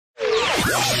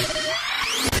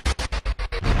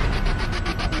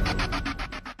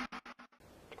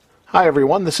Hi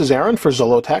everyone, this is Aaron for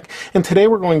Zollotech, and today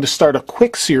we're going to start a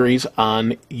quick series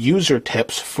on user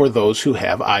tips for those who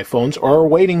have iPhones or are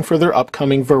waiting for their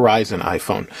upcoming Verizon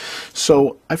iPhone.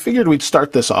 So I figured we'd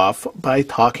start this off by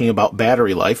talking about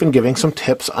battery life and giving some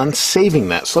tips on saving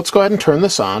that. So let's go ahead and turn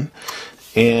this on,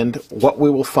 and what we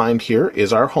will find here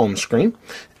is our home screen.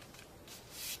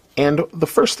 And the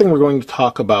first thing we're going to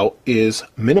talk about is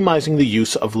minimizing the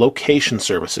use of location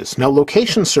services. Now,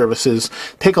 location services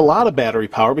take a lot of battery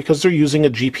power because they're using a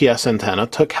GPS antenna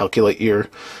to calculate your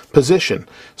position.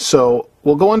 So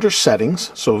we'll go under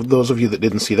settings. So those of you that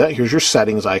didn't see that, here's your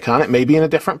settings icon. It may be in a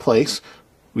different place.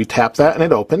 We tap that and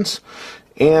it opens.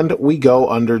 And we go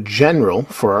under general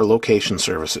for our location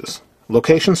services.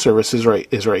 Location services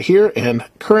is right here, and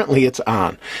currently it's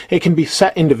on. It can be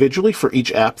set individually for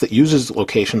each app that uses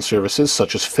location services,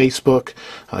 such as Facebook.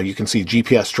 You can see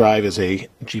GPS Drive is a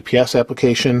GPS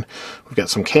application. We've got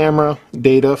some camera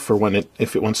data for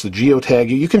if it wants to geotag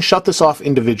you. You can shut this off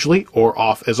individually or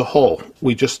off as a whole.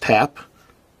 We just tap,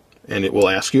 and it will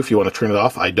ask you if you want to turn it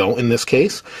off. I don't in this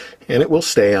case, and it will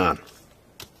stay on.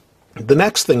 The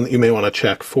next thing that you may want to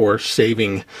check for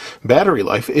saving battery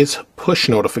life is push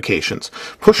notifications.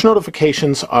 Push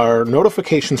notifications are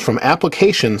notifications from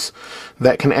applications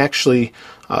that can actually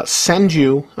send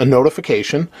you a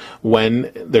notification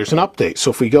when there's an update.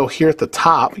 So if we go here at the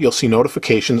top, you'll see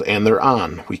notifications and they're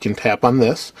on. We can tap on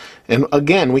this, and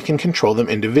again, we can control them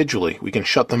individually. We can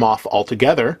shut them off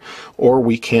altogether, or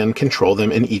we can control them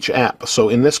in each app. So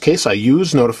in this case, I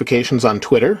use notifications on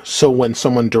Twitter, so when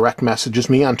someone direct messages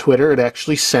me on Twitter, it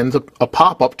actually sends a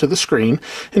pop-up to the screen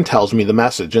and tells me the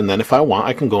message, and then if I want,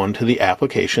 I can go into the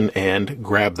application and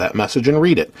grab that message and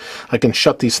read it. I can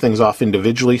shut these things off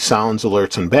individually, sounds,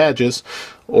 alerts, and badges,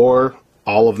 or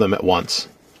all of them at once.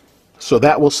 So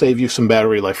that will save you some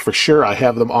battery life for sure. I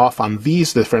have them off on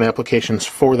these different applications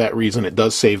for that reason. It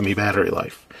does save me battery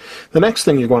life. The next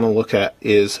thing you're going to look at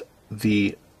is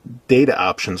the data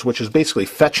options, which is basically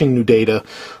fetching new data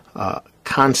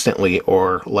constantly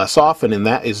or less often, and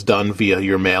that is done via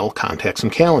your mail, contacts,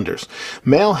 and calendars.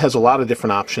 Mail has a lot of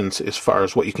different options as far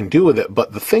as what you can do with it,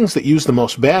 but the things that use the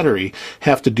most battery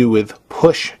have to do with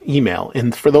push email.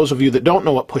 And for those of you that don't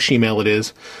know what push email it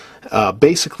is,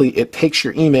 basically it takes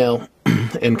your email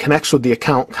and connects with the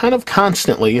account kind of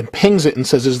constantly and pings it and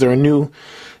says, is there a new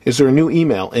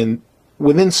email? And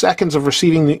within seconds of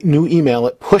receiving the new email,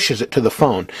 it pushes it to the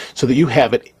phone so that you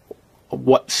have it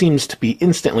what seems to be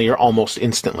instantly or almost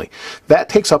instantly. That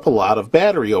takes up a lot of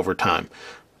battery over time.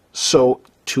 So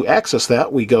to access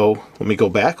that, let me go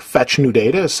back, fetch new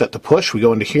data is set to push. We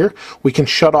go into here. We can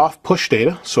shut off push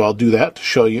data, so I'll do that to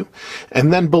show you.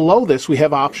 And then below this, we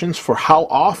have options for how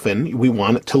often we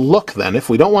want it to look then. If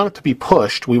we don't want it to be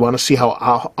pushed, we want to see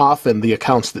how often the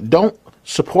accounts that don't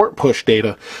support push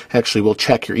data actually will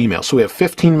check your email. So we have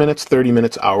 15 minutes, 30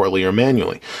 minutes, hourly, or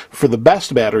manually. For the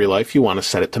best battery life, you want to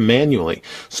set it to manually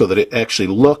so that it actually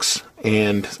looks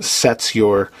and sets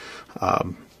your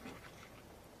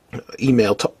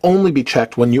email to only be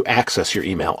checked when you access your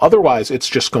email. Otherwise, it's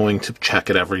just going to check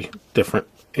at every different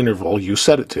interval you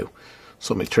set it to.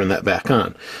 So let me turn that back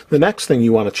on. The next thing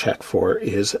you want to check for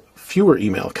is fewer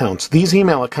email accounts. These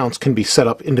email accounts can be set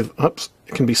up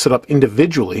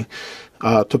individually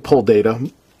to pull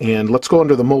data. And let's go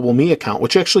under the Mobile Me account,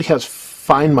 which actually has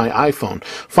Find My iPhone.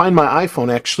 Find My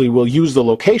iPhone actually will use the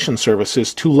location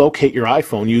services to locate your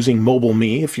iPhone using Mobile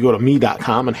Me. If you go to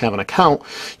me.com and have an account,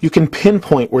 you can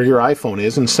pinpoint where your iPhone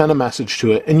is and send a message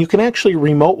to it, and you can actually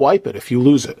remote wipe it if you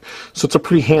lose it. So it's a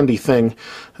pretty handy thing,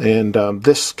 and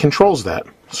this controls that.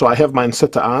 So I have mine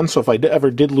set to on, so if I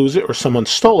ever did lose it or someone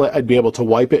stole it, I'd be able to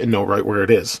wipe it and know right where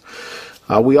it is.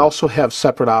 We also have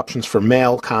separate options for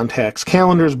mail, contacts,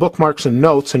 calendars, bookmarks, and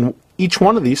notes, and each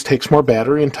one of these takes more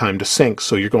battery and time to sync,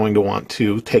 so you're going to want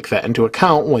to take that into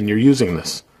account when you're using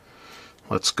this.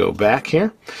 Let's go back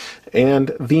here.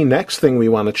 And the next thing we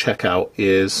want to check out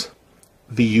is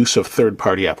the use of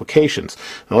third-party applications.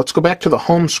 Now let's go back to the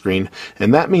home screen,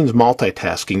 and that means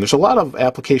multitasking. There's a lot of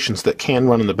applications that can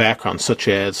run in the background, such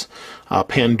as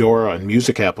Pandora and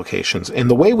music applications. And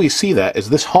the way we see that is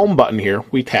this home button here,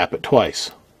 we tap it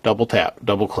twice. Double tap,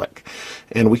 double click.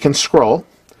 And we can scroll.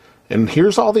 And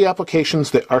here's all the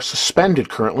applications that are suspended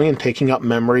currently and taking up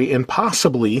memory and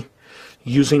possibly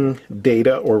using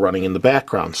data or running in the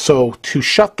background. So to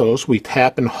shut those, we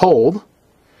tap and hold.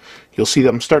 You'll see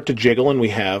them start to jiggle, and we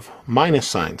have minus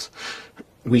signs.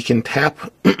 We can tap,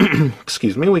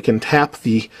 we can tap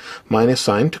the minus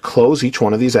sign to close each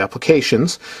one of these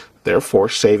applications, therefore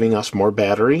saving us more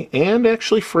battery and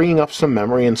actually freeing up some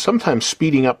memory and sometimes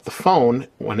speeding up the phone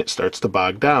when it starts to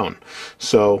bog down.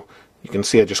 So you can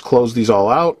see I just closed these all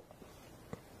out,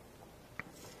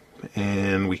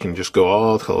 and we can just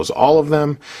close all of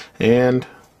them, and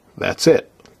that's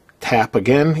it. Tap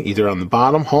again, either on the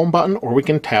bottom home button, or we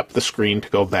can tap the screen to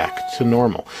go back to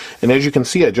normal. And as you can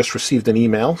see, I just received an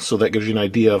email, so that gives you an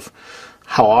idea of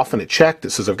how often it checked.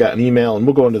 It says I've got an email, and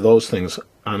we'll go into those things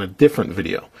on a different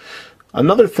video.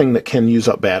 Another thing that can use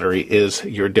up battery is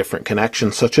your different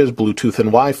connections, such as Bluetooth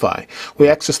and Wi-Fi. We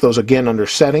access those again under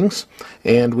Settings,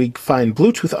 and we find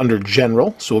Bluetooth under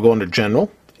General, so we'll go under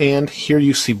General. And here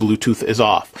you see Bluetooth is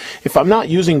off. If I'm not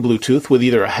using Bluetooth with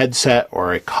either a headset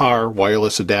or a car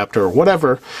wireless adapter or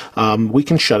whatever, we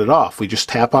can shut it off. We just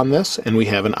tap on this and we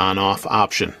have an on-off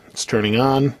option. It's turning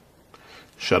on,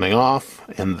 shutting off,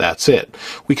 and that's it.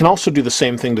 We can also do the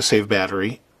same thing to save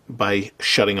battery by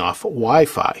shutting off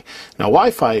Wi-Fi. Now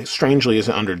Wi-Fi, strangely,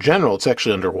 isn't under General. It's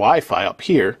actually under Wi-Fi up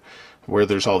here where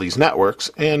there's all these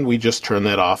networks, and we just turn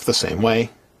that off the same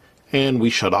way and we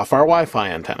shut off our Wi-Fi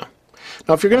antenna.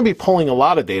 Now, if you're going to be pulling a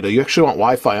lot of data, you actually want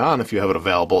Wi-Fi on if you have it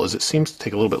available, as it seems to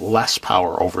take a little bit less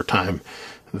power over time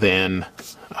than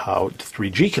how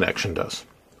 3G connection does.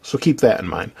 So keep that in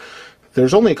mind.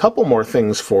 There's only a couple more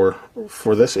things for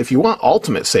this. If you want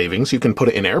ultimate savings, you can put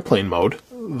it in airplane mode,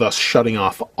 thus shutting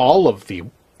off all of the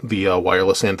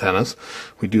wireless antennas.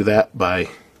 We do that by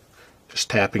just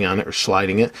tapping on it or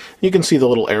sliding it. You can see the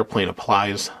little airplane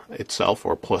applies itself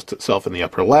or plus itself in the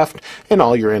upper left, and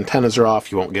all your antennas are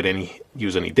off. You won't get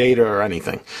use any data or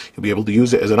anything. You'll be able to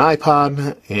use it as an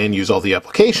iPod and use all the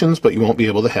applications, but you won't be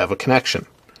able to have a connection.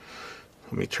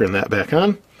 Let me turn that back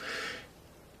on.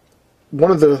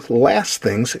 One of the last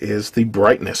things is the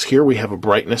brightness. Here we have a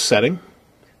brightness setting.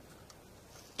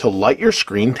 To light your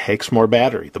screen takes more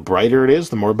battery. The brighter it is,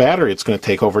 the more battery it's going to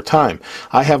take over time.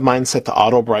 I have mine set to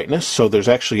auto brightness, so there's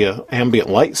actually an ambient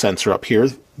light sensor up here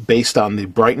based on the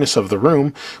brightness of the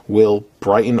room will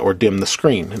brighten or dim the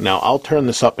screen. Now I'll turn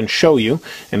this up and show you,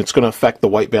 and it's going to affect the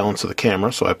white balance of the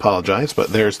camera, so I apologize, but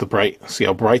there's the bright. See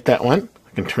how bright that went?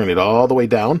 I can turn it all the way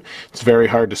down. It's very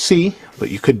hard to see,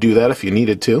 but you could do that if you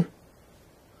needed to.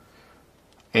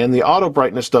 And the auto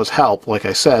brightness does help, like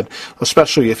I said,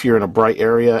 especially if you're in a bright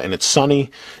area and it's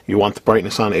sunny, you want the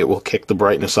brightness on, it will kick the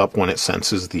brightness up when it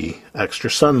senses the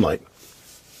extra sunlight.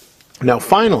 Now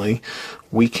finally,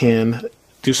 we can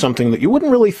do something that you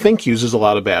wouldn't really think uses a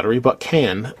lot of battery, but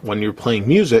can when you're playing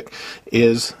music,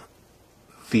 is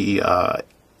the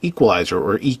equalizer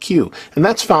or EQ. And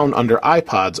that's found under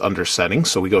iPods under settings.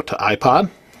 So we go to iPod.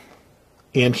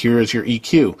 And here is your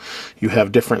EQ. You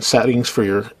have different settings for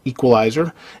your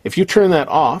equalizer. If you turn that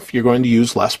off, you're going to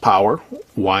use less power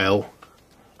while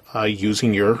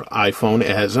using your iPhone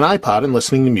as an iPod and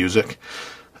listening to music.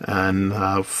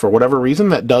 And for whatever reason,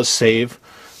 that does save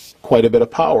quite a bit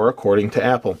of power according to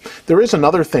Apple. There is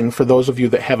another thing for those of you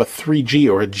that have a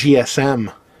 3G or a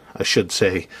GSM, I should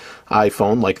say,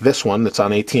 iPhone like this one that's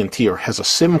on AT&T or has a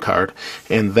SIM card,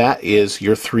 and that is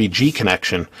your 3G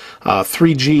connection.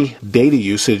 3G data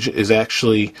usage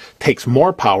actually takes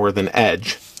more power than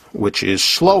Edge, which is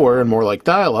slower and more like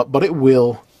dial-up, but it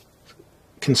will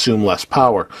consume less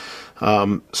power.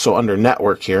 So under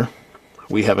network here,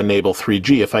 we have enable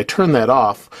 3G. If I turn that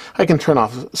off, I can turn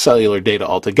off cellular data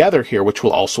altogether here, which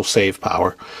will also save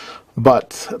power.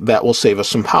 But that will save us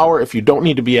some power if you don't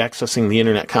need to be accessing the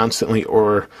internet constantly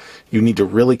or you need to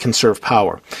really conserve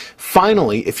power.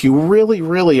 Finally, if you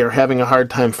really are having a hard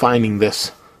time finding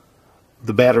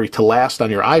the battery to last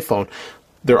on your iPhone,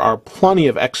 there are plenty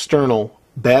of external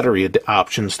battery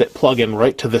options that plug in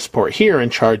right to this port here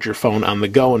and charge your phone on the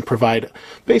go and provide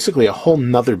basically a whole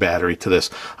nother battery to this.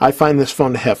 I find this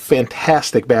phone to have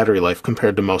fantastic battery life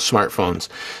compared to most smartphones,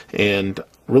 and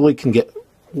really can get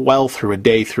well through a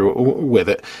day with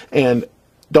it. And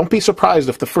don't be surprised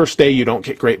if the first day you don't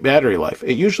get great battery life.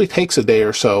 It usually takes a day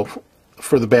or so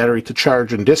for the battery to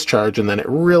charge and discharge, and then it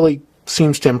really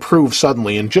seems to improve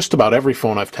suddenly in just about every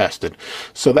phone I've tested.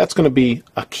 So that's going to be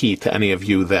a key to any of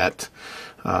you that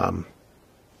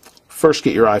first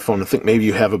get your iPhone and think maybe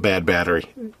you have a bad battery.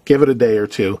 Give it a day or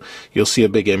two. You'll see a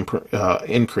big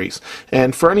increase.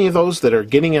 And for any of those that are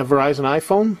getting a Verizon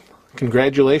iPhone,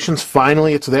 congratulations.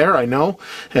 Finally, it's there, I know.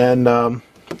 And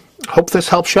hope this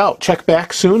helps you out. Check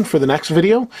back soon for the next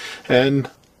video. And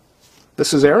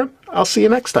this is Aaron. I'll see you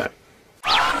next time.